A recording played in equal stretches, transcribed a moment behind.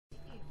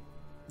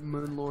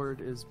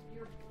Moonlord is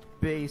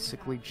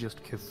basically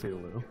just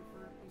Cthulhu.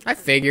 I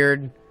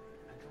figured.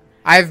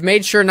 I've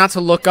made sure not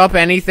to look up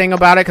anything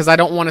about it because I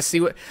don't want to see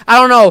what... I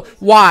don't know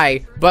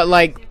why, but,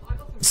 like,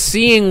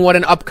 seeing what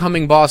an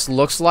upcoming boss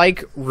looks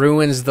like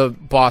ruins the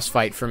boss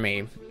fight for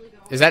me.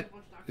 Is that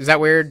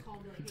weird?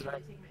 Did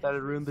I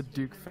ruin the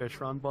Duke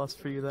Fishron boss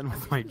for you then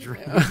with my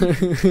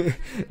dream?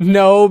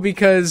 No,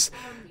 because...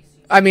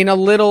 I mean, a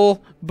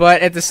little,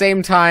 but at the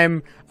same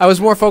time, I was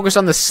more focused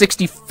on the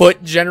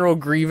 60-foot General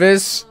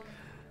Grievous.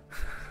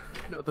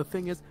 No, the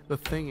thing is,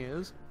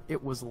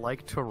 it was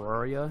like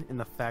Terraria in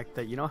the fact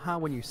that, you know how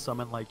when you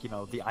summon, like, you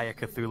know, the Eye of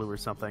Cthulhu or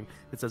something,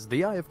 it says,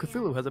 the Eye of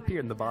Cthulhu has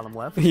appeared in the bottom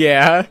left?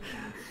 Yeah.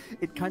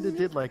 It kind of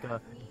did like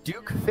a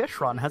Duke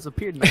Fishron has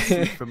appeared next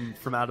to you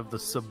from out of the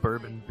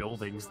suburban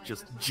buildings,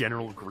 just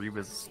General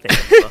Grievous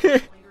stands up.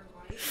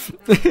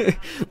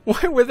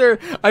 Why were there...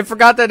 I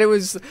forgot that it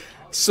was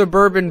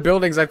suburban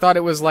buildings. I thought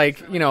it was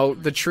like, you know,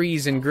 the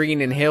trees and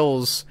green and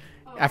hills.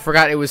 I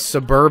forgot it was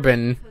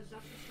suburban.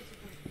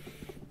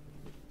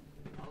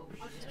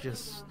 It's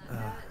just...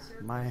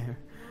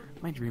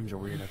 my dreams are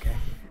weird, okay?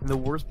 And the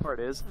worst part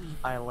is,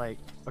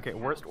 okay,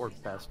 worst or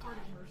best,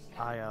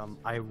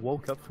 I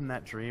woke up from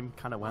that dream,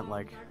 kind of went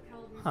like,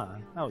 huh,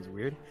 that was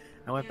weird.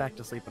 I went back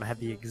to sleep and I had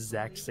the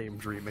exact same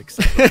dream,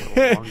 except a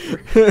little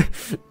longer.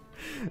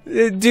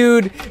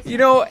 Dude, you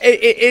know,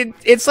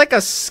 it's like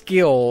a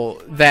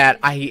skill that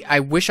I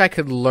wish I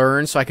could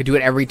learn so I could do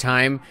it every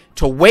time,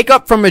 to wake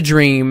up from a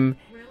dream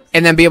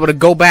and then be able to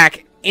go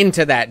back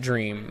into that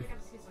dream.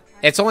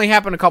 It's only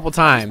happened a couple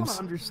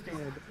times.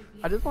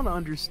 I just want to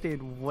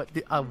understand what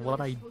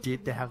I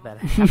did to have that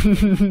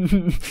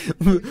happen.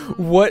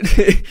 What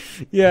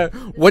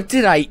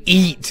did I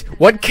eat?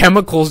 What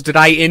chemicals did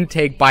I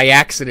intake by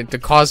accident to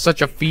cause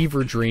such a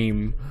fever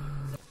dream?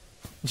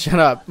 Shut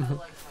up.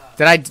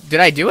 Did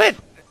I do it?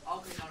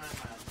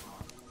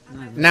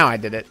 Now I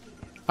did it.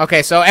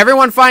 Okay, so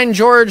everyone find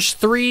George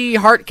 3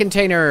 heart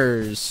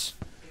containers.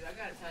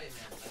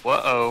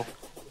 Whoa.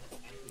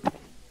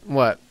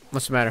 What?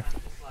 What's the matter?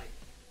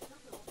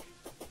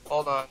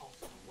 Hold on.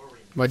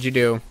 What'd you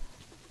do?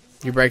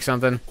 Did you break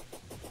something?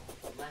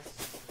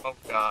 Oh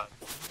god.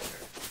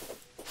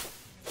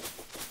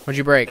 What'd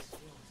you break?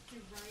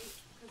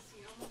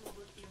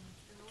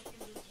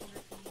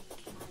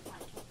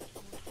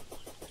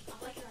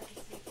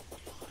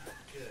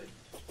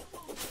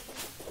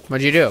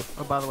 What'd you do?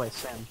 Oh, by the way,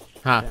 Sam.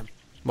 Huh? Sam,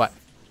 What?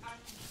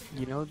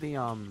 you know the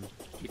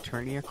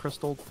Eternia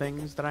crystal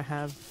things that I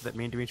have that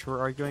me and Dimitri were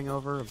arguing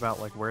over about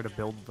like where to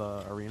build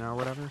the arena or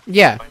whatever?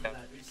 Yeah.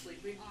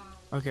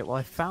 Okay, well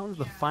I found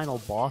the final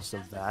boss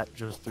of that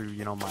just through,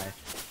 you know, my...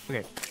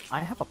 Okay, I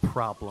have a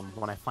problem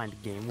when I find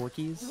game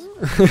wikis.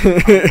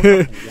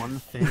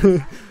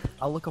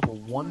 I'll look up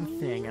one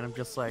thing and I'm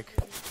just like,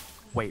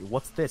 wait,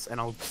 what's this? And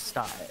I'll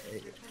stop.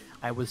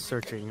 I was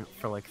searching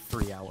for like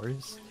 3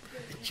 hours.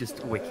 Just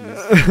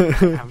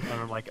wikis. And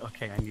I'm like,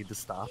 okay, I need to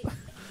stop.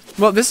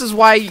 Well, this is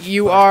why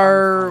you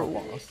are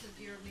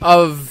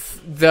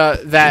of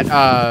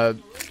that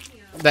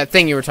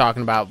thing you were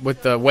talking about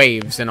with the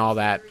waves and all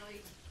that.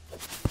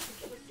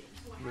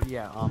 But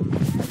yeah, I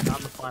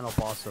found the final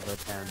boss of it,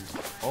 and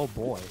oh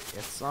boy,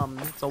 it's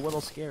a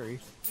little scary.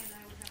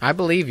 I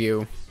believe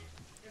you.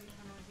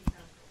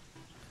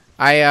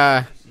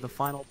 The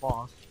final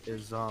boss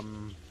is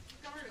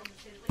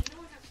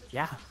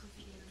yeah.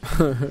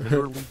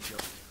 Literally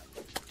just...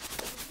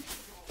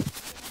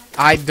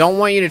 I don't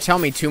want you to tell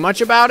me too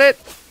much about it,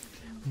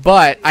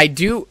 but I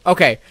do.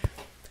 Okay,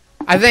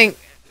 I think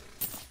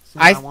So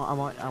I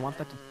want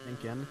that to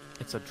sink in.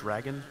 It's a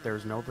dragon.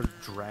 There's no other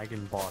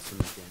dragon boss in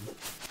the game.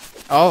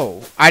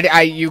 Oh,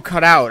 you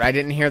cut out. I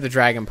didn't hear the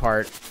dragon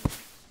part.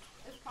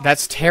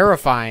 That's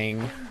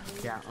terrifying.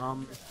 Yeah,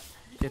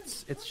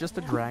 it's just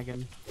a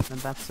dragon, and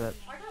that's it.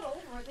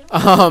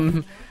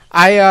 It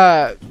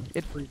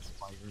breathes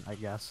fire, I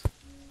guess.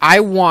 I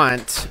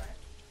want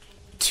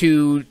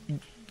to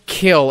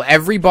kill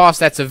every boss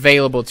that's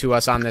available to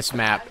us on this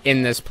map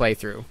in this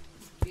playthrough.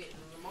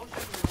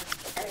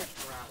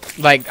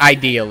 Like,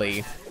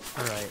 ideally.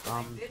 Alright,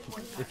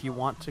 if you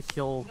want to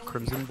kill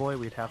Crimson Boy,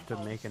 we'd have to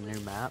make a new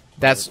map.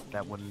 That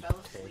wouldn't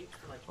take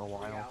a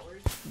while.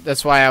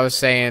 That's why I was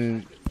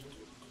saying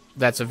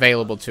that's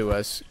available to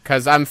us.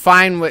 Because I'm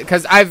fine with...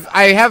 Because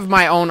I have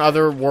my own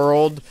other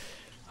world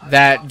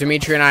that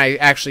Dimitri and I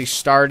actually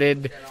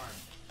started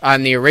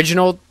on the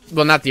original...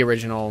 Well, not the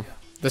original.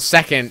 The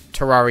second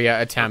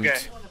Terraria attempt.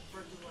 Okay.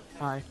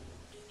 Hi.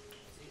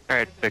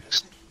 Alright,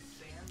 fixed.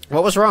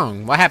 What was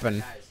wrong? What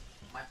happened?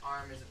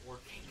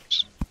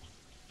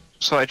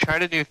 So I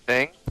tried a new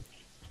thing.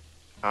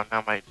 Oh,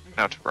 now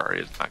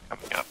Terraria is not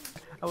coming up.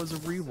 I was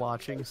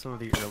rewatching some of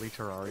the early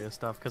Terraria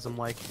stuff because I'm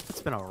like,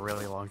 it's been a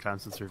really long time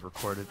since we've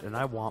recorded, and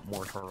I want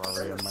more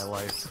Terraria in my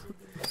life.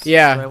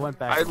 Yeah. So I went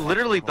back.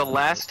 Literally, the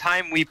last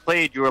time we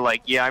played, you were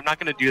like, "Yeah, I'm not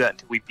gonna do that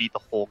until we beat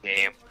the whole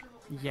game."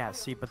 Yeah,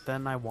 see, but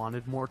then I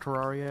wanted more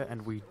Terraria,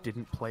 and we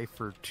didn't play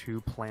for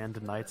 2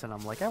 planned nights, and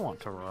I'm like, I want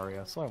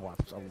Terraria, so I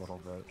watched a little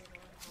bit.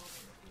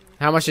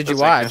 How much did you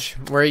watch?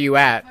 Where are you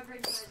at?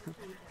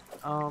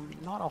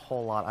 Not a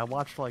whole lot. I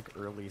watched like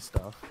early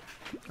stuff.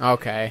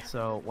 Okay.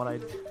 So what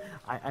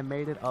I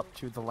made it up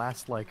to the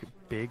last like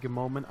big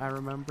moment I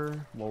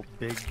remember. Well,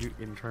 big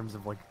in terms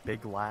of like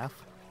big laugh.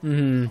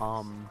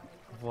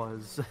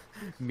 Was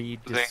me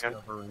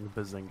discovering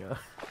Bazinga.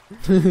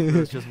 It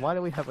was just, why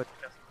do we have a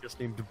chest just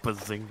named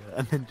Bazinga?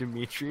 And then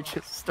Dimitri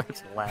just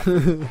starts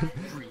laughing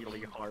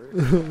really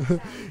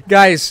hard.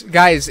 Guys, He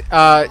goes,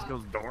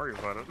 don't worry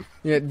about it.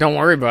 yeah, don't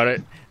worry about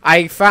it.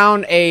 I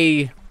found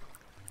a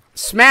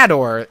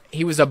Smador.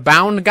 He was a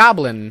bound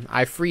goblin.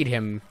 I freed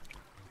him.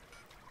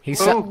 He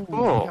Oh,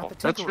 cool.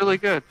 That's really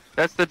good.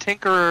 That's the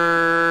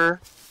Tinkerer.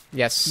 He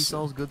Yes.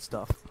 sells good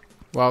stuff.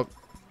 Well.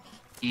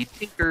 He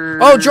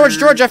tinkers. Oh,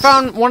 George, I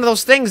found one of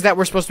those things that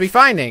we're supposed to be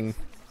finding.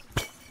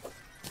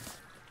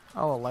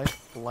 Oh,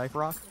 a life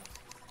rock?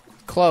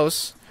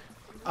 Close.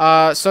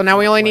 So now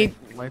we only need...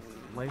 Life.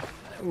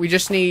 We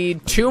just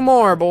need 2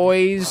 more,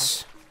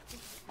 boys.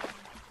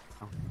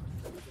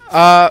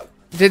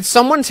 Did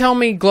someone tell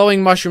me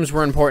glowing mushrooms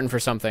were important for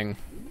something?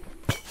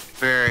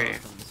 Very.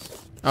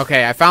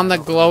 Okay, I found the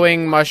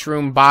glowing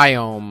mushroom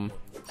biome.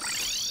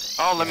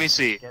 Oh, let me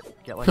see.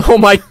 Get like Oh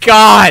my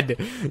god!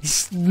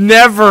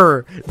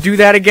 Never do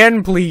that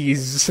again,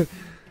 please. I'm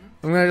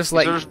gonna just These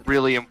like... are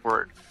really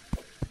important.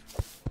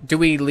 Do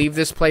we leave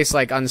this place,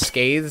 like,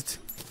 unscathed?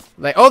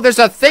 Like, oh, there's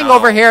a thing No.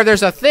 over here!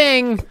 There's a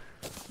thing!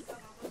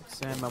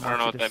 Sam, I don't know want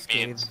what you to that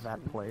scathe means.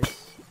 that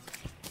place.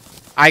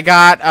 I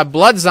got a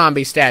blood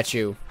zombie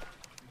statue.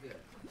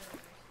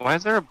 Why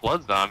is there a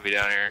blood zombie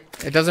down here?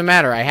 It doesn't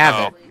matter, I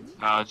have it.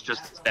 No, it's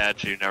just a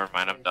statue. Never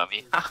mind, I'm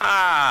dummy.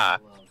 Haha!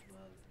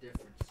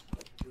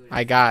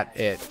 I got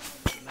it.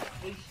 Do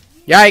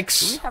we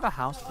Yikes! have a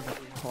house for the...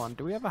 Hold on,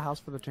 do we have a house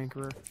for the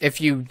Tinkerer?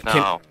 If you can...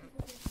 No.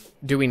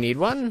 Do we need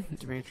one?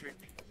 Dimitri,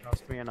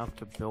 trust me enough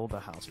to build a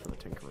house for the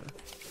Tinkerer.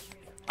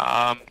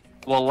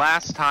 Well,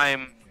 last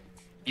time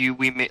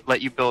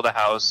let you build a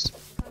house,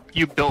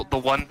 you built the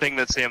one thing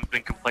that Sam's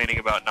been complaining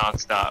about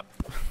nonstop.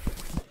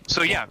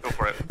 So yeah, go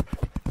for it.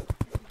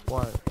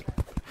 What?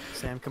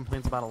 Sam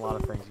complains about a lot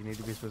of things. You need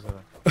to be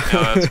specific.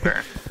 No, that's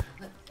fair.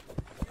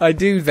 I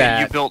do And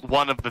that. you built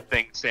one of the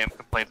things Sam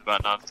complains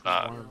about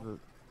nonstop, One of the...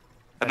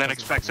 and then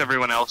expects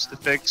everyone else to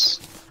fix.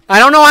 I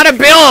don't know how to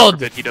build!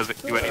 That he doesn't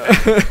do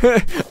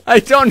anything. I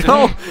don't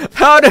know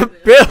how to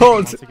build!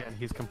 Once again,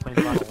 he's complained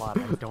about a lot.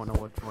 I don't know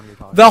which one you're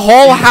talking The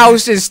whole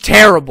house is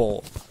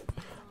terrible.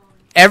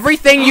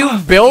 Everything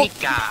you've built,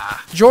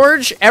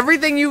 George,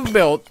 everything you've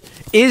built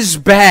is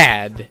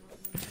bad.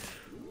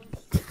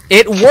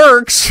 It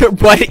works,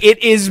 but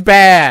it is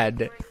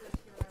bad.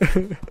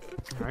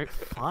 Alright,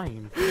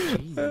 fine.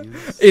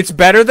 Jeez. It's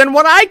better than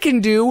what I can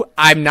do.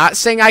 I'm not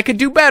saying I could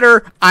do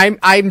better.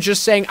 I'm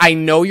just saying I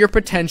know your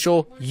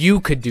potential.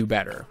 You could do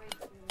better.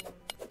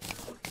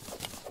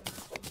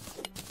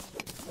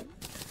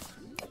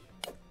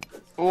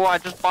 Oh, I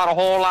just bought a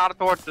whole lot of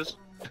torches.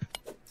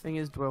 Thing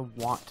is, do I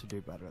want to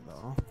do better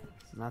though?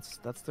 And that's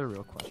the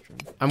real question.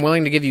 I'm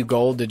willing to give you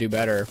gold to do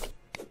better.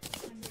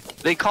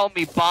 They call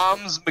me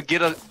Bombs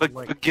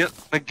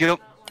McGill.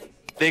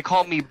 They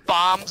call me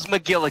Bombs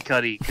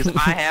McGillicuddy because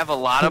I have a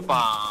lot of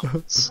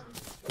bombs.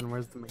 Then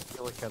where's the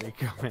McGillicuddy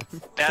coming?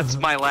 That's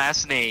my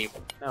last name.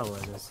 No,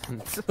 it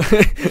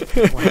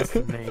isn't. Last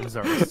names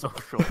are a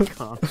social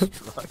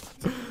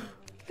construct.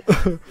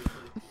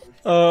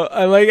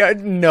 I like.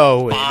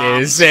 No, it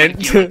Bombs isn't.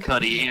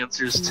 McGillicuddy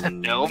answers to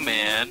no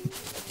man.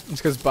 It's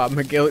because Bob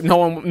McGill.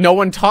 No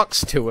one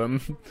talks to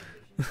him.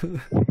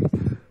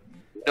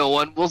 No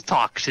one will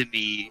talk to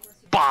me.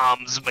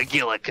 Bombs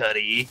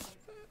McGillicuddy.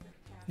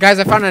 Guys,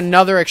 I found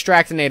another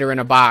extractinator in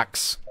a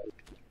box.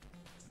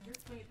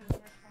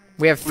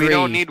 We have 3. We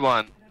don't need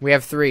one. We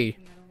have 3.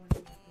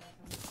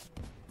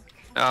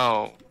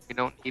 No, we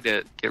don't need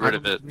it. Get rid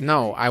of it.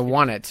 No, I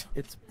want it.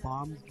 It's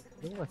Bombs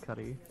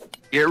McGillicuddy.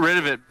 Get rid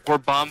of it before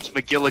Bombs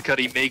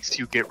McGillicuddy makes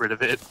you get rid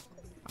of it.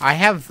 I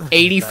have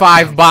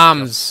 85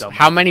 bombs.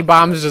 How many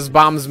bombs does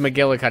Bombs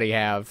McGillicuddy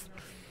have?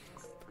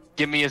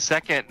 Give me a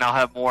second and I'll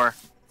have more.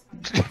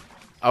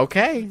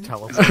 Okay.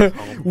 Teleport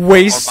home. Or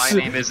Wastes my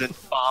name isn't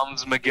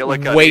Bombs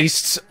McGillicuddy.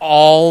 wastes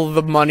all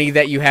the money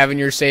that you have in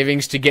your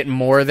savings to get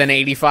more than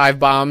 85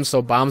 bombs,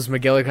 so Bombs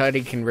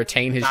McGillicuddy can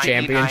retain his 99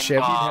 championship.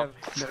 bombs.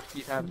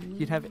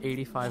 He'd have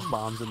 85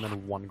 bombs and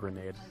then 1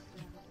 grenade.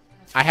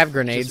 I have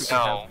grenades. Just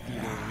No.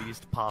 have the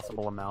least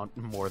possible amount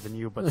more than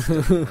you, but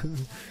still.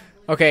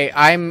 Okay,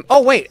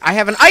 oh wait, I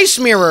have an ice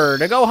mirror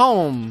to go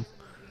home.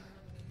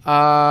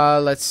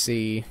 Let's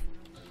see.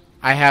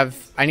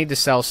 I need to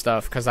sell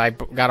stuff because I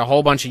got a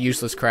whole bunch of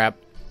useless crap.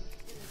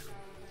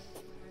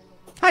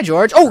 Hi,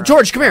 George. Oh,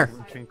 George, come here.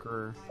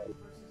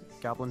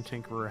 Goblin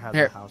Tinkerer has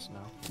Here. a house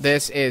now.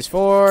 This is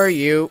for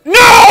you. No!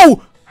 I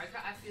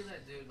feel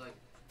that, dude. Like,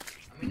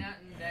 I mean, not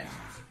in that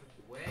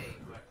specific way,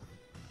 but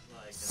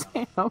like,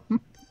 Sam,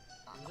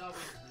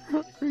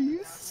 are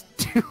you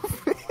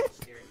stupid?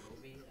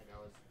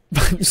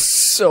 I'm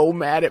so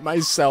mad at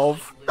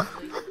myself.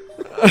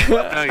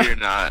 No, you're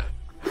not.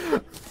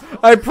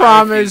 I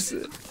promise.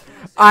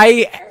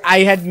 I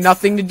had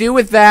nothing to do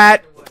with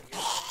that.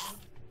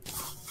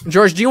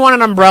 George, do you want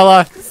an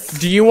umbrella?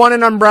 Do you want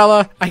an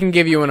umbrella? I can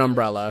give you an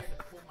umbrella.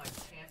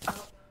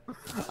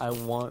 I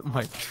want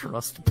my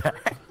trust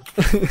back.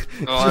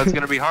 Oh, that's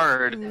gonna be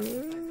hard.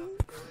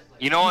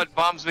 You know what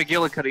Bombs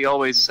McGillicuddy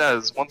always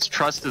says? Once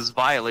trust is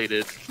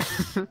violated.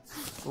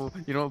 Well,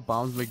 you know what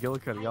Bombs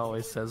McGillicuddy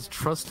always says?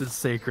 Trust is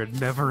sacred,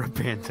 never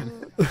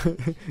abandon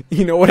it.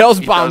 You know what else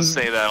He Bomb? does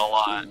say that a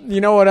lot.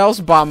 You know what else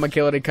Bomb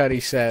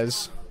McGillicuddy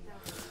says?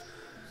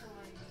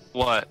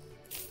 What?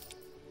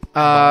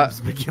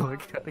 Bombs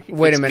McGillicuddy.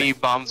 Wait a It's minute. me,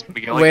 Bombs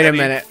McGillicuddy. Wait a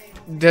minute.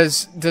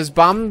 Does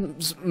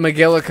Bombs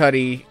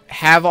McGillicuddy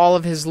have all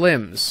of his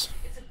limbs?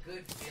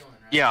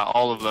 Yeah,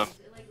 all of them.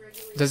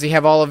 Does he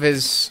have all of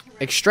his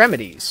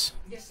extremities?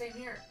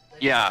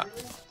 Yeah.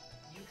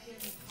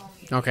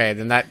 Okay,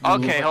 then that.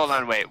 Okay, hold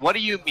on, wait. What do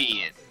you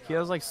mean? He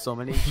has like so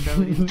many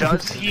extremities.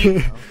 Does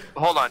he?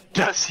 Hold on.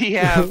 Does he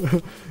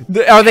have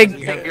Are they?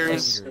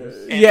 fingers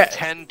and Yeah.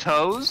 10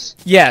 toes?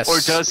 Yes. Or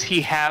does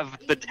he have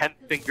the 10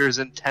 fingers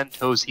and 10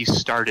 toes he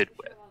started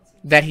with?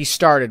 That he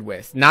started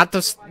with, not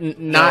the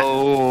not.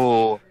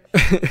 No.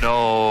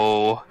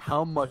 No.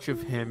 How much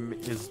of him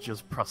is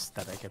just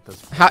prosthetic at this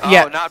point? How, Oh,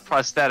 yeah. not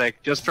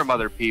prosthetic, just from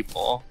other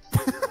people.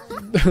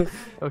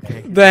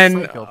 Okay.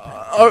 Then.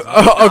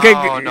 psychopath. Okay.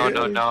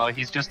 No.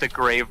 He's just a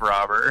grave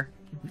robber.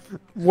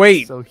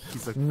 Wait. So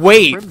he's a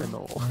Wait.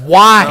 criminal.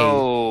 Why?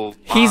 No.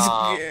 He's.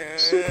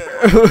 Bombs.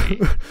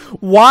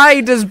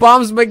 Why does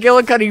Bombs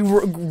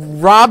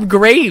McGillicuddy rob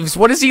graves?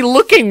 What is he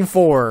looking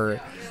for?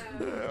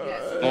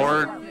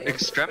 More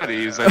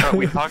extremities. I thought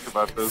we talked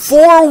about this.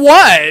 For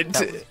what?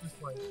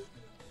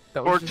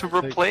 That Or was to just the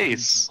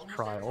replace.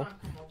 trial.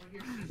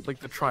 Like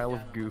the trial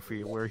of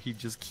Goofy, where he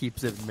just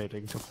keeps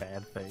admitting to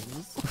bad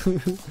things.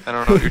 I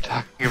don't know what you're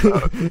talking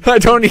about. I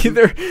don't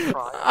either.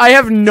 I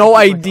have no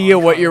idea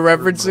what you're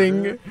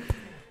referencing.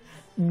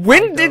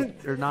 When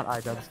did? Or not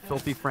IDubbbz.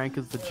 Filthy Frank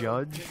is the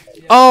judge.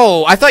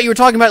 Oh, I thought you were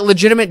talking about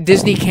legitimate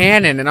Disney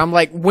canon, and I'm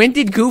like, when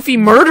did Goofy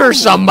murder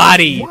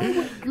somebody? Why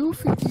would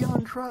Goofy be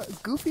on trial?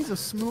 Goofy's a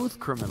smooth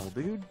criminal,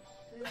 dude.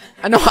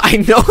 I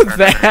know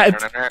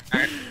that.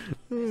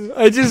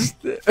 I just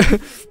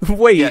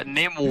wait. Yeah,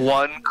 name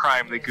one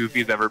crime that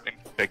Goofy's ever been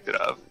convicted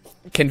of.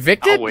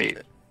 Convicted? I'll wait.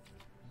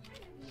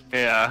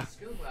 Yeah.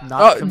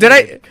 Not Oh, did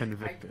I- committed,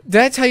 convicted?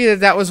 Did I tell you that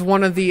that was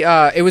one of the?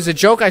 It was a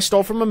joke I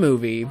stole from a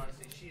movie.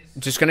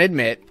 Just gonna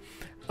admit,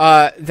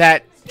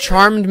 that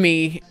charmed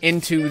me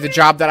into the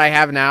job that I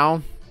have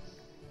now.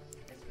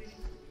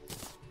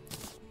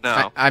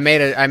 No. I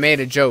made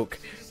a joke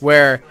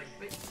where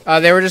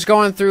they were just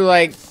going through,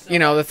 like, you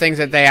know, the things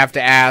that they have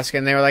to ask,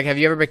 and they were like, "Have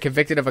you ever been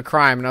convicted of a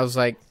crime?" And I was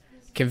like,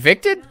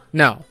 "Convicted?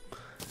 No."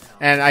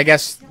 And I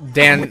guess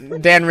Dan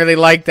really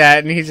liked that,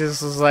 and he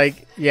just was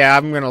like, "Yeah,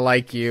 I'm gonna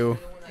like you."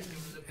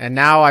 And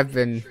now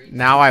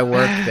I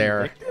work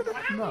there.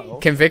 No.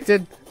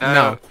 Convicted?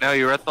 No. No,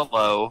 you're at the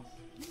low.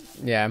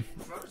 Yeah,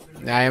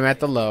 I am at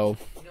the low.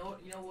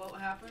 You know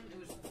what happened?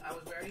 I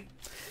was very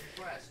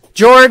impressed.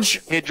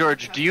 George, Hey,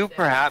 George, do you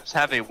perhaps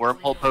have a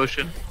wormhole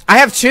potion? I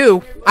have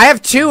two. I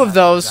have two of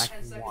those.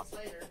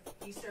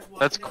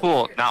 That's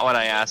cool. Not what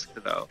I asked,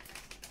 though.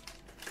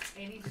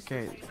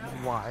 Okay,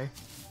 why?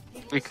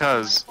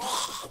 Because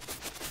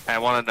I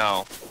want to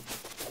know.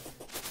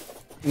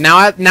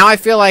 Now I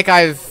feel like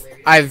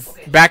I've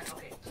backed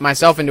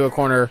myself into a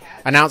corner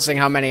announcing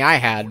how many I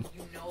had.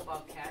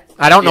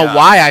 I don't know Yeah.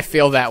 why I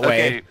feel that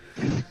way.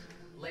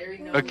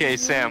 Okay,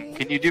 Sam,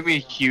 can you do me a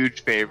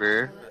huge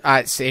favor?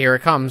 See, here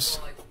it comes.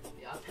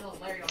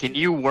 Can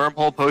you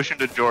wormhole potion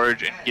to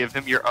George and give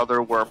him your other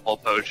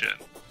wormhole potion?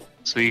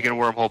 So you can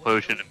wormhole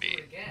potion to me.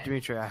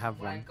 Dimitri, I have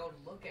one.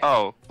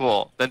 Oh,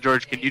 cool. Then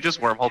George, can you just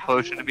wormhole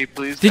potion to me,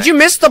 please? Did you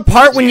miss the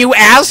part when you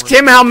asked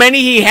him how many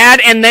he had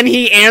and then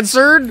he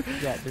answered?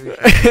 Yeah, Dimitri.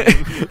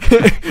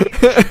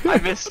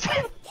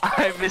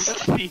 I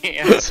missed the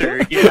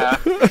answer, yeah.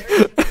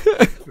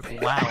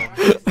 Wow.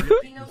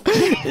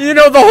 You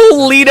know, the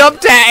whole lead up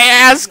to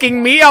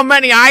asking me how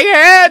many I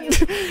had?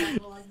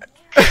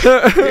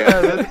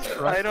 Yeah, that's,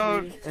 I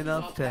don't...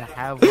 Enough to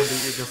have one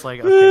that you're just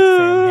like, okay,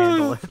 Sam,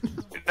 handle it.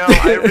 No,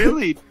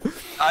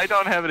 I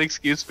don't have an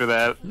excuse for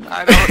that.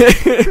 I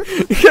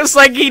don't... Because,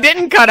 like, he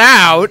didn't cut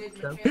out.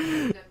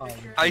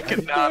 I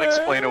cannot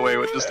explain away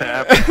what just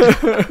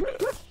happened.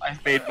 I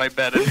made my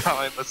bed and now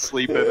I'm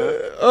asleep in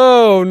it.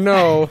 Oh,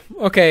 no.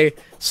 Okay,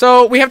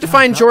 so we have to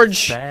find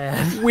George...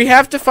 Bad. We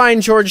have to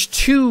find George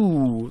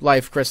 2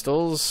 life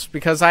crystals,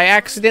 because I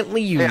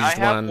accidentally used Hey, I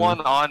have one.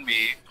 one on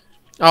me.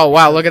 Oh,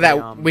 wow, look at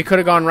that. We could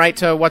have gone right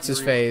to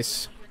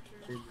what's-his-face.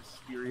 It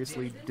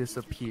mysteriously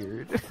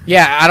disappeared.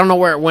 Yeah, I don't know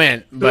where it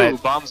went, Ooh,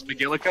 but... Bombs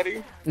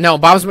McGillicuddy? No,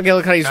 Bob's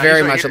McGillicuddy's He's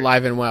very right much here.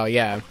 alive and well,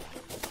 yeah.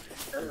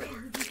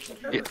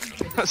 Yeah.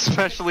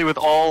 Especially with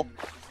all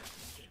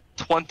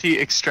 20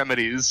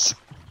 extremities.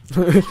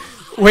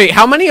 Wait,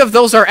 how many of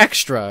those are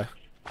extra?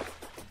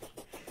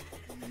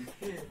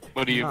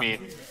 What do you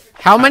mean?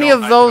 How many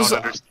of those...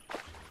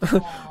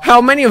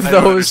 How many of I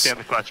don't those... understand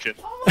the question.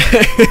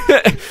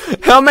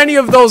 How many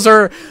of those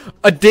are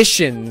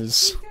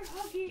additions?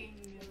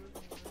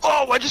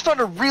 Oh, I just found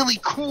a really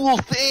cool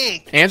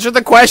thing. Answer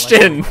the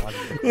question.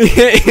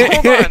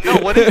 Hold on, no,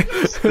 what is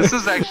this? This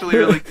is actually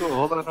really cool.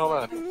 Hold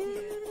on.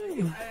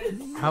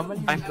 How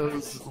many of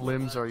those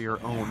limbs are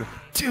your own?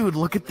 Dude,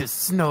 look at this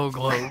snow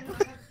globe.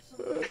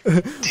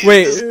 Dude,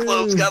 Wait. this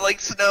globe's got like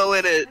snow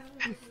in it.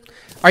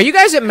 Are you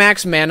guys at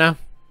max mana?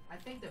 I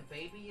think the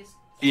baby is.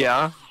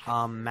 Yeah.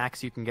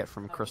 Max you can get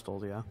from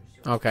crystals, yeah.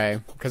 Okay,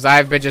 because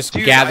I've been just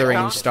Dude, gathering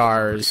I found-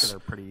 stars. They're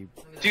pretty...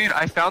 Dude,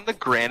 I found the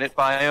granite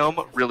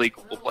biome really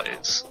cool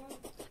place.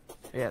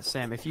 Yeah,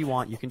 Sam, if you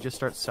want, you can just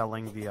start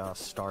selling the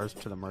stars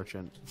to the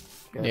merchant.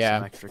 Get Yeah.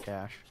 some extra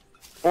cash.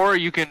 Or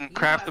you can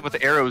craft them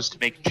with arrows to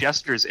make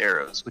Jester's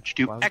arrows, which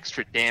do Wow.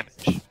 extra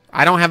damage.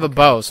 I don't have a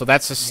bow, so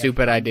that's a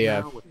stupid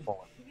idea.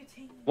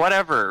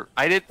 Whatever.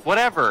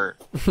 Whatever.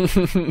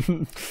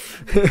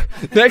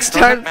 Next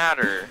Doesn't time,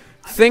 matter.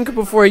 think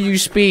before you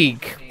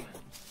speak.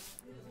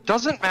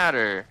 Doesn't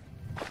matter.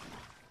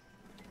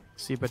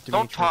 See, but Dimitri,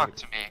 Don't talk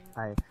to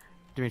me.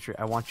 Dimitri,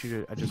 I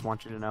just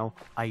want you to know,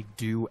 I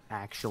do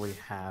actually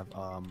have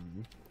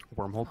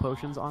wormhole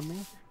potions on me.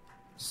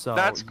 So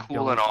That's you cool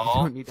don't- and all.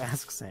 You don't need to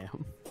ask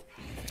Sam.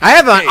 I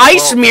have an Hey,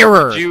 ice well,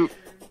 mirror.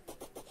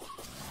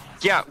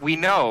 Yeah, we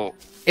know.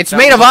 It's That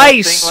made was of the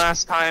ice. thing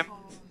last time.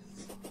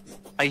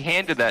 I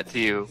handed that to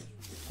you.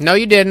 No,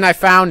 you didn't. I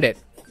found it.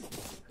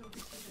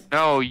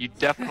 No, you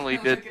definitely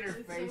did.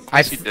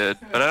 Yes, you did,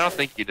 but I don't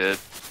think you did.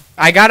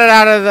 I got it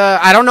out of the.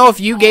 I don't know if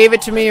you gave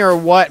it to me or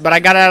what, but I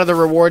got it out of the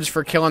rewards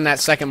for killing that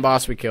second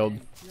boss we killed.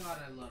 God,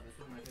 I love it. It's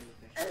one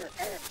of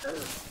my favorite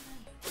things.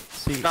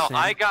 See, No, Sam,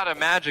 I got a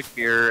magic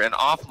mirror and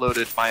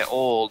offloaded my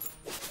old.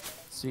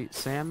 see,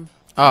 Sam,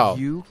 Oh.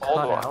 you Hold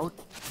cut on. out,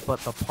 but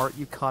the part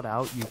you cut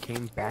out, you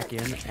came back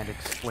in and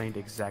explained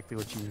exactly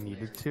what you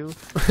needed to.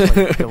 Like,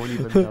 you don't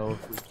even know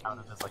if we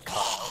counted as a cut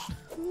out.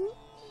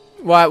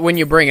 Well, when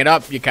you bring it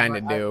up, you kind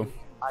of do.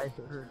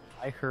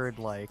 I heard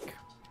like,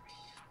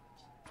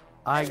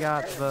 I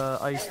got the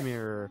ice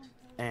mirror,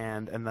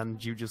 and then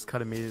you just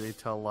cut immediately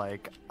to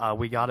like,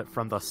 we got it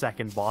from the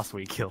second boss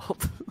we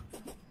killed.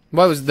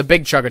 What was the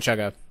big chugga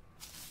chugga?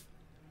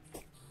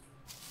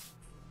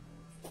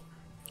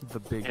 The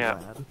big Yeah.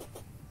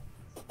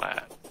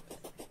 lad.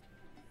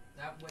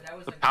 That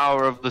was The like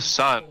power of the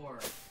sun. before.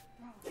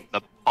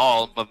 The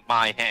palm of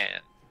my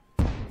hand.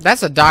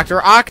 That's a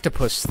Dr.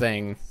 Octopus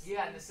thing.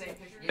 Yeah, in the same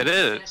picture. It You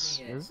is.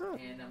 sent me Is it?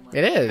 And I'm like,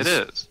 It is. It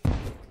is.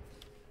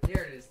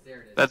 There it is.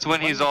 There it is. That's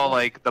when he's all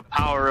like, the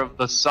power of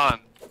the sun.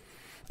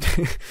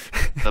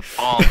 The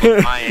palm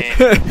of my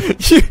hand.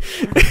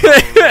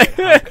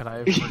 How could I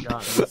have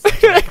forgotten such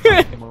a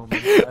iconic moment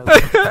as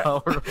the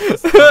power of the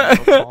sun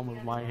in the palm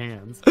of my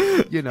hands?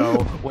 You know,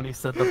 when he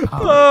said the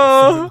power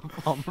of the sun in the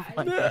palm of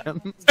my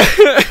hands.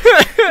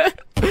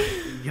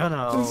 You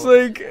know. It's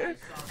like,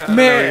 I don't know,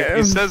 man.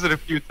 he says it a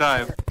few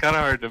times. Kind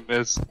of hard to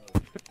miss.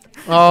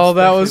 Oh,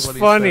 that was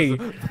Especially when he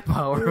funny. says, the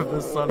power of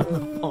the sun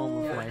in the palm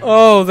of my hands.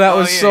 Oh, that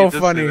was yeah, so he does say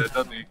funny. that,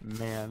 doesn't he?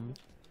 Man,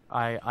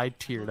 I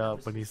teared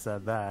up when he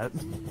said that.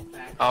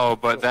 Oh,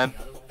 but then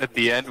at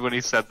the end when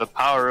he said the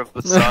power of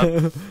the sun,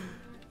 the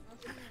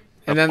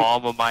And then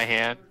palm of my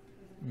hand.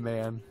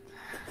 Man,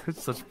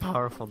 it's such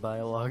powerful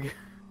dialogue.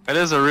 It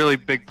is a really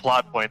big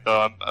plot point,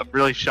 though. I'm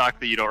really shocked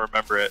that you don't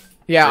remember it.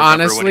 yeah, Remember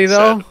when honestly he said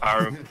though, the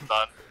power of the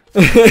sun.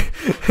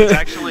 It's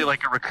actually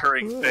like a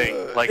recurring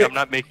thing. Like I'm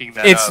not making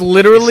that it's up.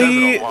 literally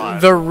He says it a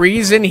lot. the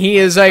reason he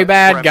is a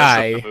bad Premise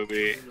guy. of the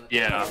movie.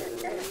 Yeah.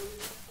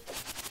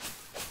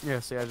 Yeah,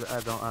 see, I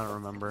don't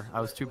remember. I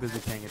was too busy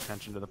paying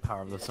attention to the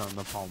power of the sun in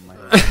the palm of my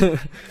hand.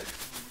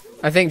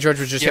 I think George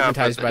was just Yeah,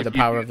 hypnotized but by if the you-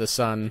 power of the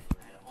sun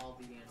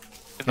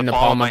In in the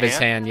palm my of his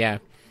hand. Yeah.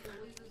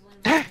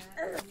 Ow!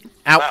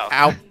 Wow.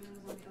 Ow!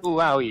 Ooh,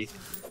 wowie.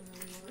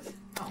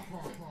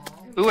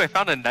 Ooh, I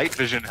found a night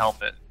vision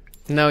helmet.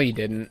 No, you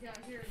didn't.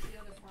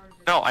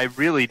 No, I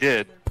really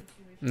did.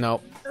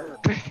 Nope.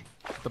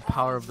 The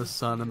power of the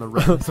sun and the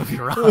retinas of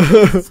your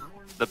eyes.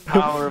 The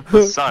power of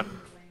the sun.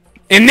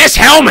 In this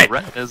The helmet.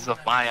 retinas of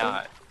my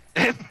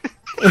eye.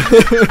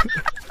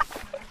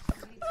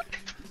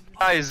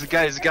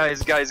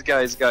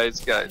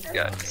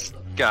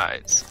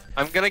 Guys.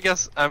 I'm gonna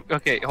guess.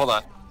 Okay, hold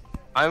on.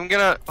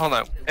 Hold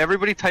on.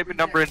 Everybody type a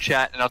number in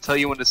chat, and I'll tell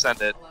you when to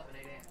send it.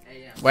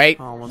 Wait,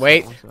 Oh, one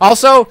wait. second, one second.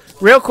 Also,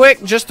 real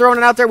quick, just throwing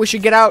it out there, we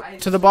should get out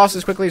to the boss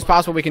as quickly as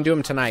possible. We can do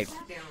him tonight.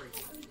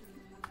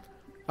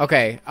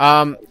 Okay.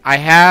 I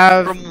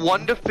have. From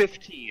 1 to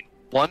 15.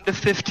 1 to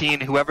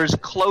 15. Whoever's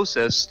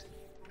closest.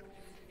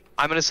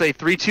 I'm gonna say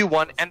 3, 2,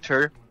 1.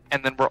 Enter,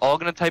 and then we're all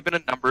gonna type in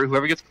a number.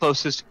 Whoever gets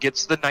closest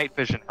gets the night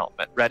vision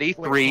helmet. Ready?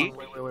 Wait, 3.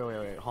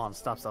 Wait. Hold on.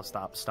 Stop.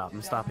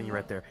 I'm stopping you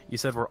right there. You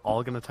said we're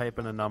all gonna type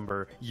in a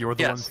number. You're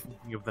the one Yes.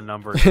 thinking of the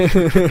number.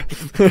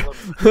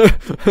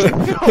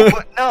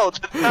 No,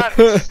 that's not.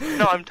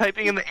 No, I'm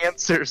typing in the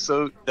answer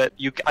so that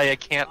I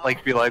can't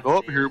like be like,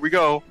 oh, here we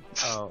go.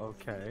 Oh,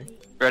 okay.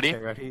 Ready?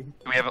 Okay, ready?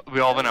 We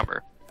all have a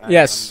number.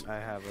 Yes. I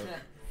have it.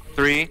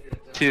 3,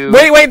 2.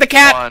 Wait, the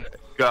cat. 1,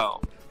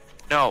 go.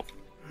 No.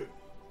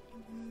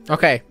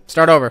 Okay,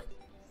 start over.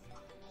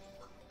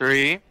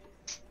 3,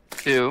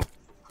 2,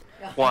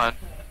 1,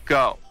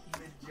 go.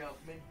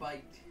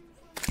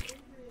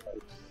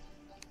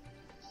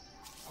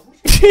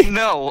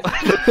 No.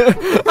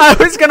 I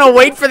was gonna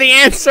wait for the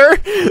answer,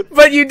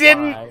 but you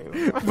didn't.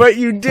 5. But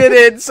you did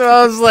it, so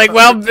I was like,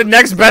 well, the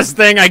next best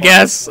thing, I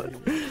guess.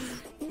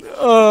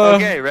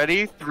 Okay,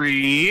 ready?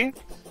 3,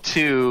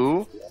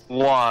 2,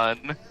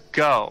 1,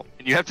 go.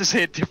 And you have to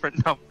say a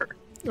different number.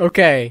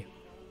 Okay.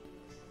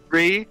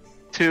 3,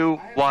 2,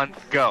 1,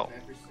 go.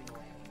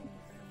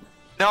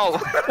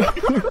 No.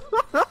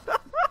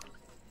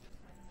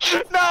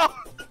 No.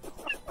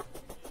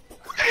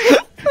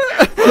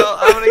 Well,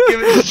 I'm gonna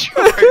give it to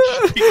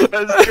George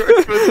because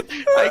George was.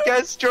 I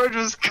guess George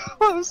was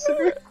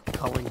closer.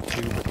 Calling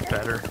 2 but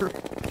better.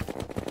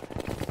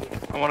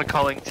 I want a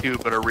Culling 2,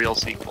 but a real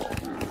sequel.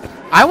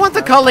 I want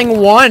the culling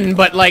 1,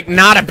 but, like,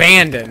 not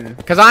abandoned.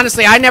 Because,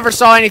 honestly, I never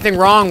saw anything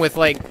wrong with,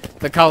 like,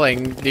 the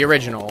culling, the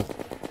original.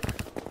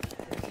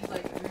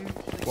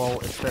 Well,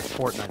 it's that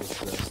Fortnite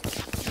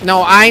exists.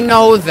 No, I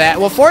know that.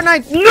 Well,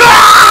 Fortnite...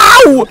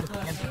 No!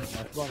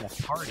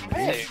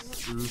 Hey,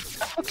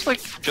 that looks like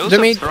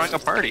Joseph's throwing a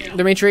party.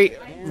 Dimitri,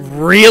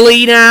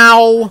 really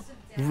now?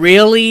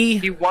 Really?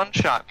 He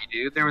one-shot me,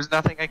 dude. There was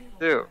nothing I could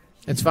do.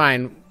 It's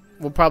fine.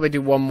 We'll probably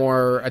do one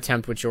more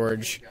attempt with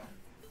George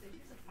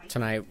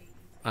tonight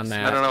on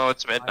that. I don't know.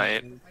 It's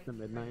midnight. It's the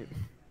midnight.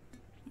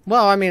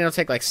 Well, I mean, it'll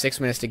take like 6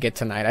 minutes to get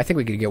tonight. I think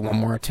we could get one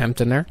more attempt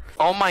in there.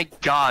 Oh my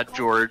God,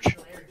 George.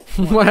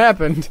 What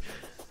happened?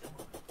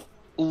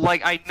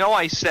 Like, I know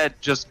I said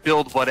just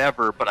build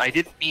whatever, but I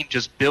didn't mean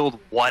just build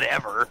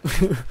whatever.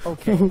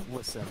 Okay,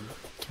 listen.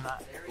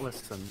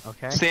 Listen,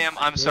 okay? Sam,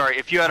 I'm sorry.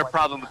 If you had a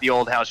problem with the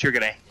old house, you're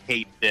gonna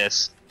hate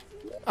this.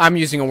 I'm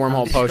using a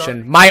wormhole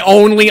potion. My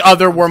only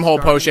other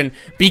wormhole potion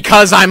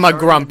because I'm a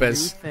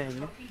grumpus.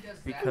 Thing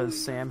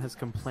because Sam has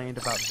complained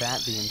about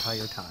that the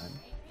entire time.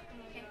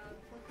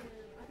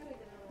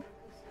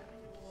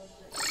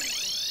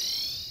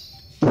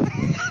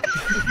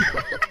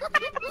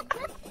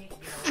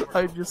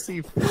 I just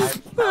see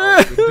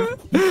 5,000.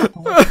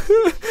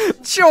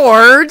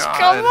 George, God.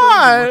 come You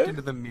on. looked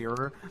into the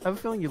mirror. I have a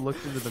feeling you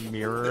looked into the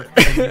mirror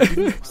and you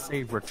didn't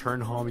say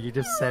return home. You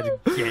just said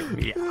get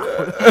me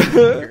out of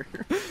here.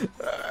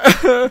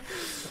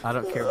 I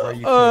don't care where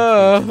you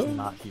think he's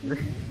not here.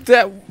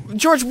 That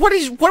George, what are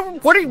you?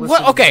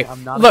 Listen, Okay,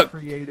 I'm not look, a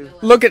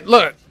creative.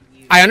 look.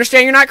 I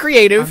understand you're not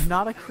creative. I'm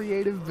not a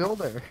creative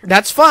builder.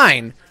 That's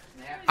fine.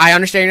 I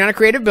understand you're not a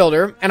creative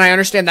builder, and I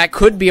understand that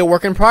could be a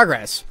work in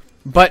progress.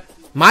 But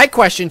my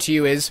question to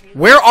you is,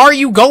 where are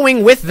you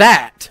going with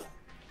that?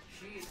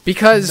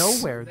 Because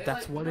Nowhere.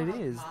 That's what it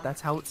is.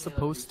 That's how it's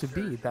supposed to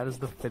be. That is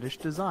the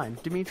finished design.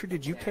 Dimitri,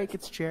 did you take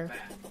its chair?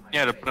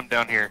 Yeah, to put him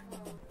down here.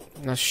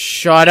 Now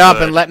shut up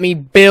and let me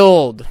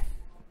build.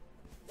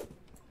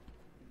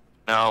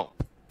 No.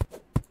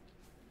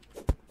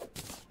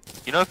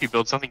 You know, if you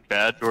build something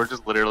bad, George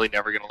is literally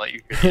never gonna let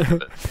you hear the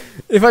end of it.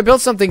 If I build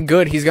something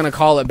good, he's gonna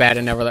call it bad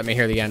and never let me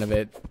hear the end of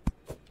it.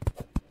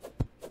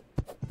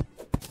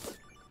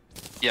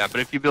 Yeah,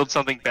 but if you build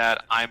something bad,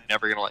 I'm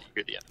never gonna let you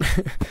hear the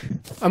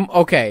end.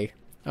 Okay.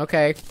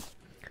 Okay.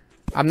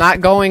 I'm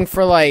not going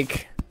for,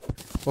 like...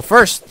 Well,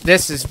 first,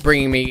 this is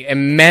bringing me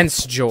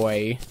immense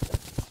joy.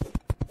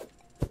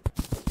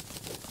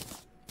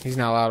 He's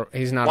not allowed...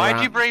 He's not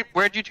around.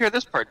 Where'd you tear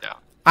this part down?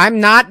 I'm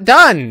not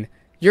done!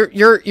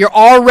 You're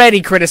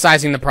already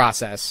criticizing the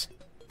process.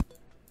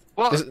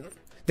 Well,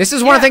 This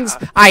is one of the things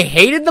I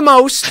hated the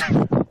most.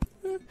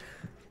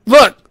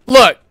 Look!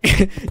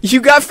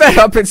 You got fed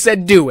up and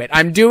said do it.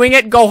 I'm doing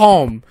it, go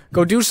home.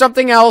 Go do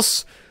something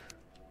else.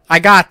 I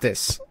got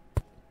this.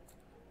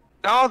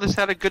 no, this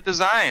had a good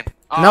design.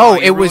 Oh, No,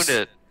 you it was...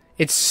 ruined it.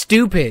 It's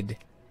stupid.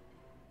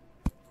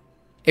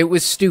 It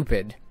was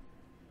stupid.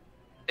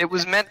 It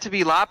was meant to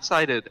be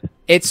lopsided.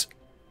 It's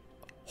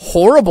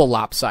horrible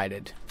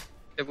lopsided.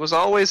 It was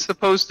always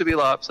supposed to be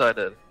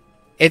lopsided.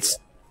 It's...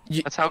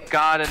 That's how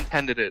God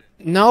intended it.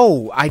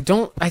 No, I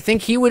don't... I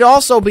think he would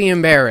also be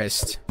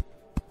embarrassed.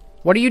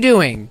 What are you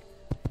doing?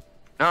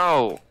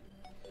 No.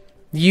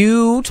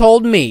 You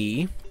told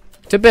me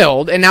to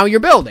build, and now you're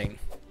building.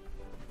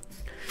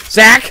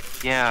 Zach!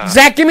 Yeah.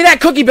 Zach, give me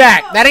that cookie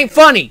back! That ain't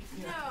funny!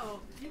 No,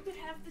 you could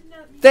have the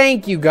nut.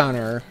 Thank you,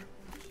 Gunner.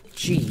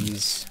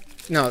 Jeez.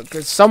 No,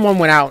 because someone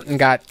went out and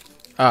got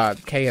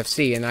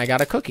KFC, and I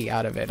got a cookie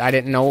out of it. I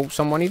didn't know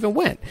someone even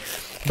went.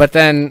 But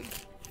then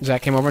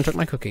Zach came over and took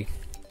my cookie.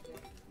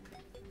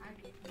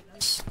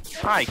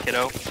 Hi,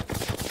 kiddo.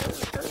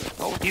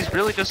 Oh, he's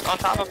really just on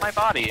top of my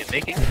body and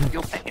making me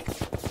feel pain.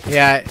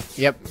 Yeah,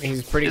 yep,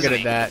 he's pretty Isn't good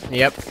he? at that.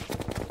 Yep.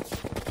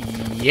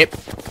 Yep.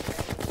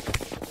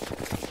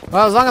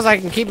 Well, as long as I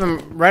can keep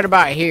him right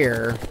about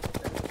here.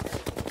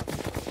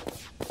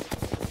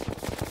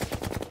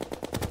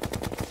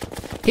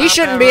 He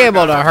shouldn't be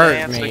able to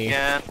hurt me.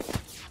 Again.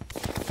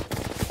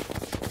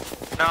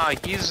 No,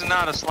 he's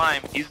not a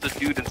slime. He's the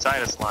dude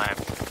inside a slime.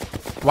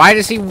 Why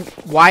is he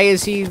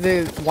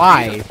the...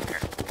 Why?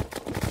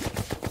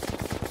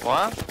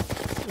 What?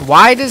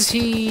 Why does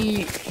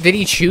he... Did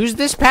he choose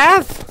this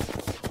path?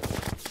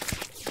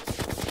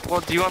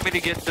 Well, do you want me to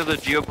get to the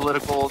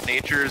geopolitical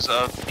natures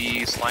of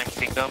the slime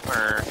kingdom,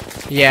 or...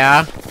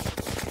 Yeah.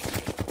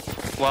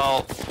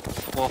 Well,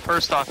 Well,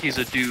 first off, he's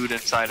a dude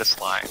inside a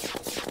slime.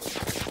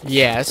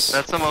 Yes.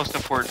 That's the most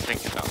important thing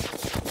to know.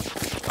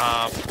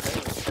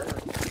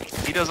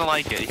 He doesn't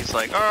like it. He's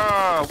like,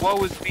 "Ah,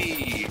 woe is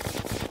me.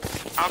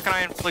 How can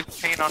I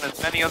inflict pain on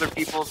as many other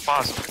people as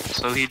possible?"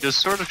 So he just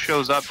sort of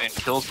shows up and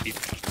kills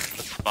people with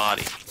his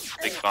body.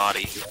 Big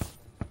body.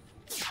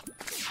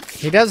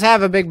 He does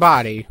have a big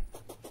body.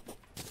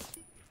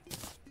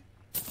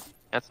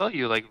 That's all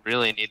you like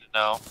really need to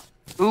know.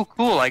 Ooh,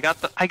 cool! I got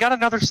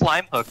another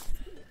slime hook.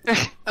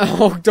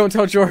 Oh, don't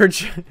tell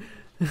George.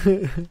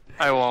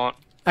 I won't.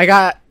 I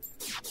got,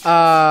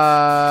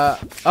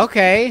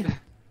 okay.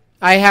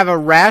 I have a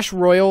Rash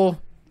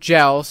Royal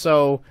gel,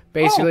 so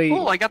basically... Oh,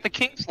 cool, I got the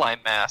king slime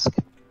mask.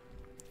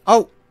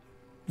 Oh,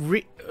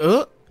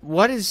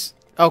 what is...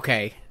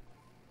 Okay.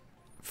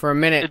 For a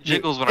minute... It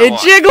jiggles when I It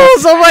walk.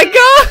 jiggles! Oh my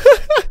god!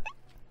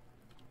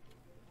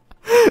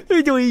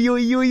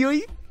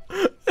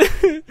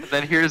 And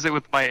then here's it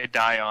with my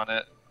die on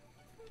it.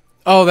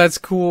 Oh, that's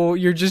cool.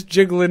 You're just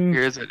jiggling.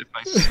 Here's it if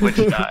I switch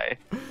die.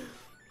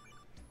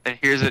 And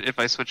here's it if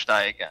I switch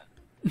die again.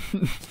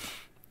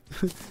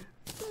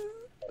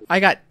 I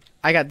got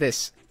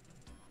this.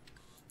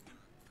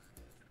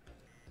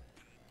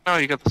 Oh,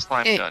 you got the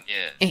slime gun,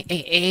 yeah.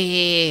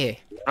 I'm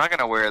not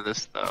gonna wear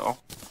this though.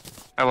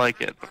 I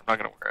like it, but I'm not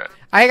gonna wear it.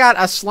 I got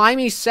a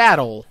slimy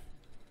saddle.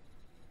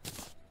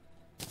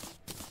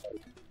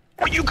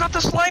 Oh, you got the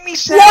slimy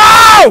set!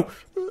 Whoa!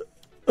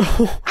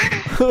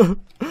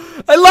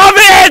 I love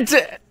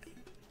it!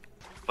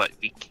 But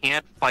we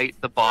can't fight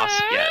the boss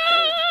yet.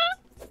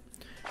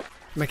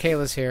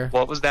 Michaela's here.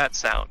 What was that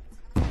sound?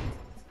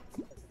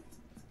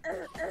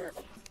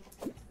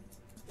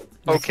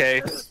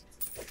 Okay.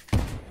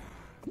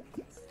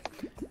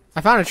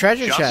 I found a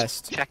treasure Just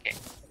chest. checking.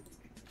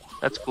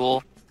 That's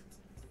cool.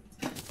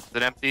 Is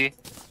it empty?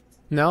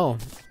 No.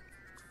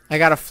 I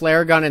got a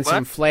flare gun and What?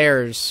 some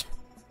flares.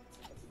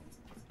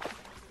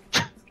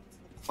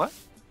 What?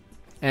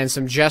 And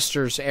some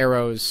jester's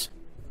arrows.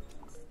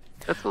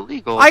 That's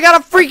illegal. I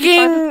got a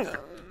freaking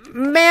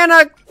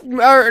mana,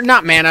 or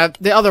not mana,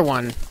 the other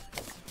one.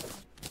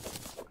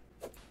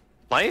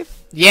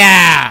 Life?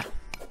 Yeah!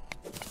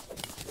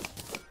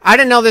 I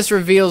didn't know this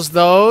reveals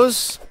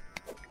those.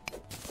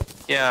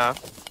 Yeah.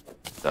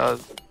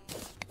 Does.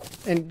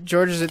 And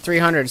George is at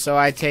 300, so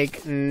I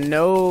take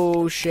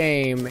no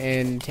shame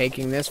in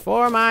taking this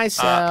for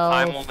myself.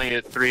 I'm only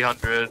at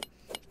 300.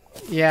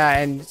 Yeah,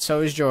 and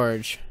so is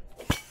George.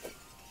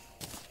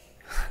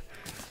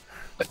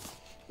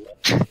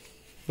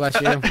 Bless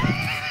you.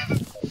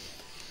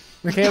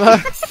 Michaela,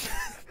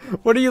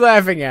 what are you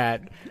laughing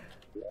at?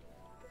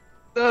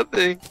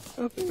 Nothing.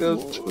 Nothing. That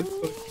was really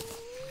funny.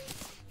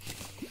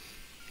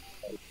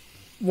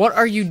 What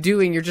are you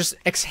doing? You're just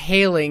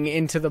exhaling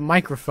into the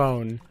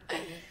microphone.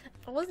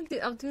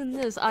 I'm doing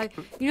this.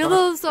 You know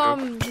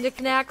those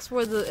knickknacks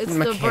where it's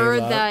the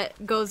bird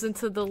that goes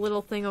into the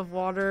little thing of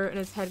water and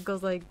its head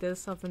goes like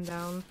this up and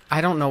down.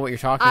 I don't know what you're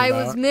talking I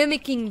about. was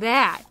mimicking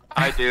that.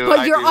 I do. But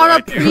I you're do,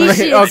 I do.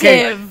 unappreciative.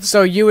 Okay,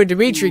 so you and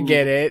Dimitri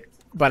get it,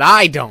 but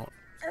I don't.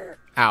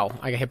 Ow!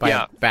 I got hit by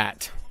Yeah. a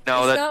bat.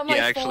 No, It's that not my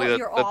actually fault. that,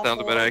 You're that sounds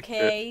awful, a bit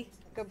accurate. okay?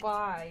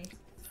 Goodbye.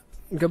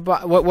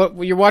 Goodbye. What?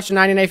 You're watching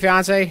 90 Day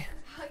Fiance?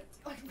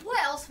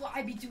 What else will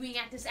I be doing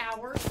at this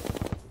hour?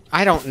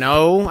 I don't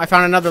know. I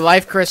found another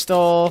life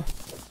crystal.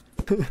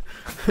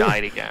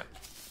 Died again.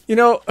 You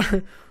know,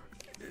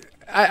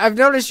 I've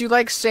noticed you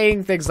like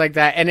saying things like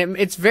that, and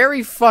it's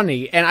very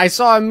funny. And I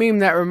saw a meme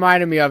that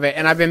reminded me of it,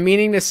 and I've been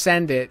meaning to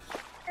send it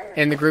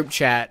in the group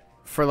chat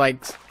for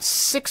like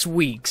 6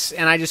 weeks,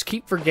 and I just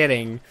keep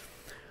forgetting.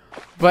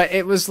 But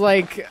it was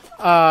like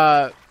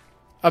a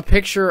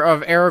picture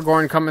of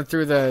Aragorn coming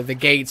through the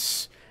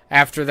gates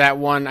after that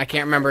one. I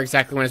can't remember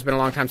exactly when. It's been a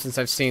long time since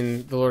I've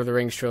seen the Lord of the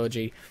Rings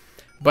trilogy.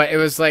 But it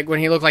was like when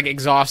he looked like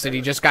exhausted.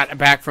 He just got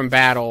back from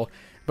battle.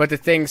 But the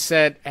thing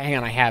said, hang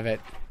on, I have it.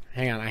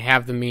 Hang on, I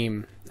have the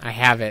meme. I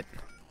have it.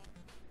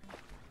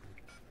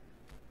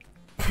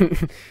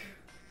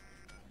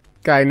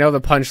 God, I know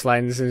the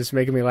punchlines, and it's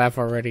making me laugh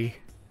already.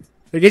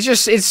 Like,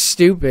 it's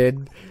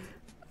stupid.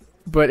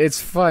 But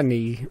it's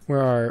funny.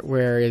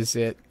 Where is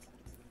it?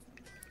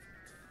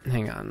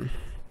 Hang on.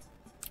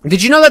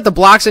 Did you know that the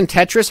blocks in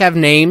Tetris have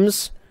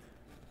names?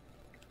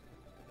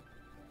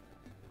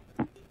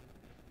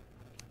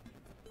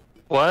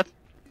 What?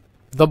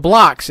 The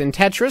blocks in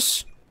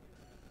Tetris,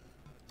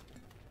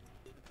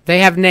 they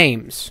have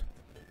names.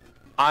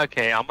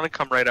 Okay, I'm gonna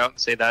come right out and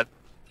say that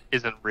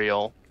isn't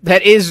real.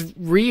 That is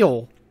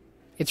real.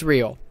 It's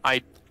real.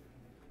 I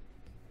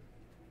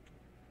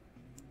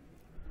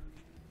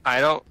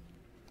don't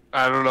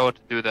know what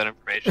to do with that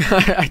information.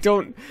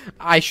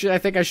 I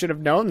think I should have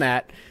known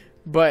that.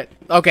 But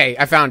okay,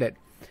 I found it.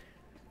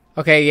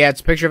 Okay, yeah,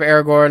 it's a picture of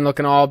Aragorn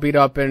looking all beat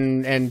up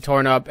and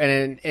torn up,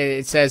 and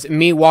it says,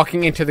 me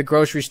walking into the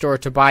grocery store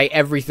to buy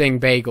everything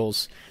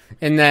bagels.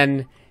 And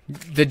then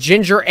the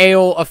Ginger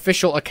Ale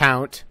official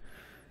account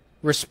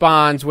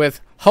responds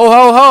with, ho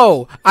ho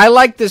ho, I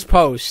like this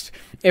post.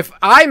 If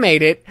I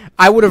made it,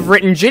 I would have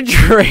written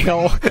Ginger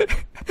Ale.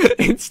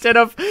 instead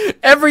of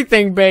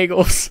everything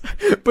bagels.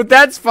 But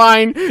that's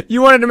fine.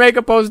 You wanted to make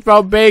a post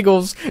about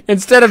bagels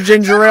instead of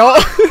ginger ale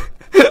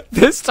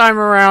this time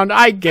around.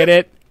 I get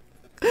it.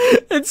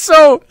 And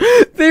so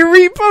they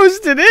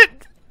reposted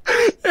it,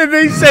 and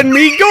they said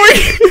me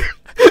going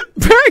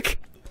back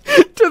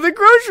to the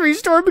grocery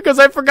store because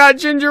I forgot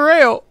ginger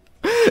ale.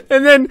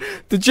 And then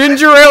the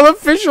ginger ale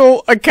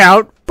official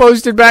account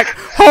posted back,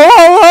 ho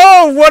ho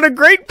ho, what a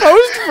great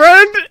post,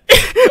 friend.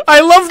 I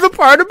love the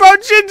part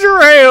about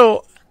ginger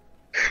ale.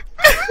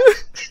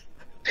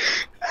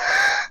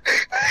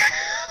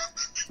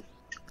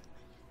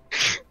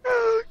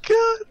 Oh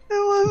god,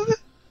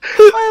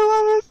 I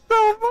love it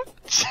so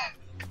much.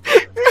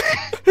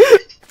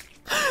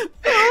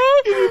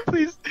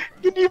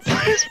 Can you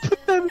please put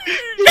that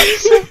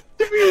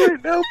to me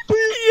right now,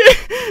 please?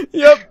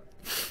 Yep.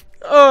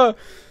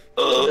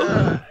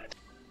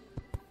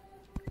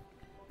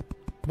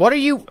 What are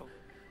you?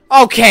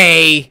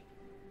 Okay.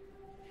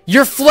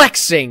 You're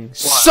flexing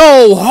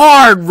so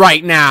hard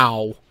right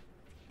now.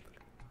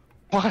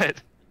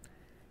 What?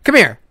 Come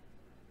here.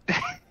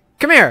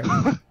 Come here.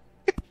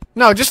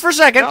 No, just for a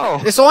second. No.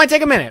 This will only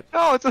take a minute.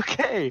 No, it's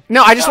okay.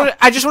 No, I just want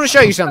to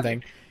show you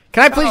something.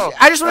 Can I please? No.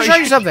 I just want to show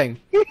you something.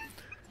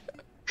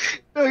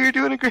 No, you're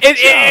doing a great job.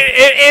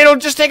 It'll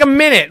just take a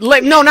minute.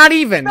 No, not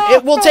even. No,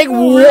 it will take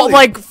really.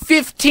 like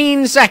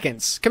 15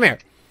 seconds. Come here.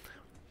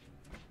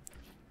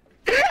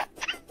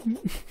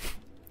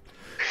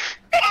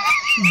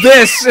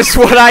 This is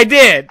what I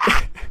did.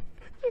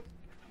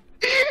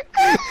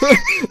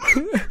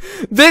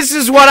 This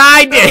is what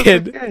I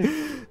did.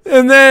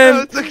 And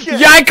then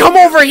yeah, I come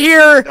over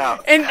here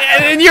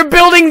and you're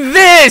building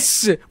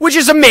this, which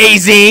is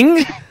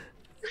amazing.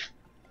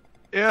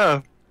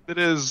 Yeah, it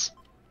is.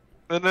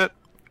 Isn't it?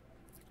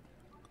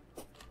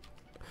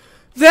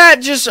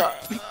 That just,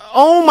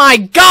 oh my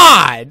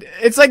god!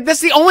 It's like, that's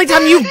the only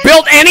time you've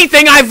built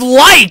anything I've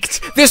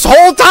liked this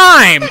whole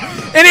time!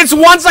 And it's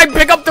once I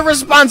pick up the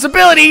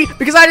responsibility,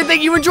 because I didn't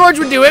think you and George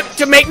would do it,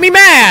 to make me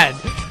mad!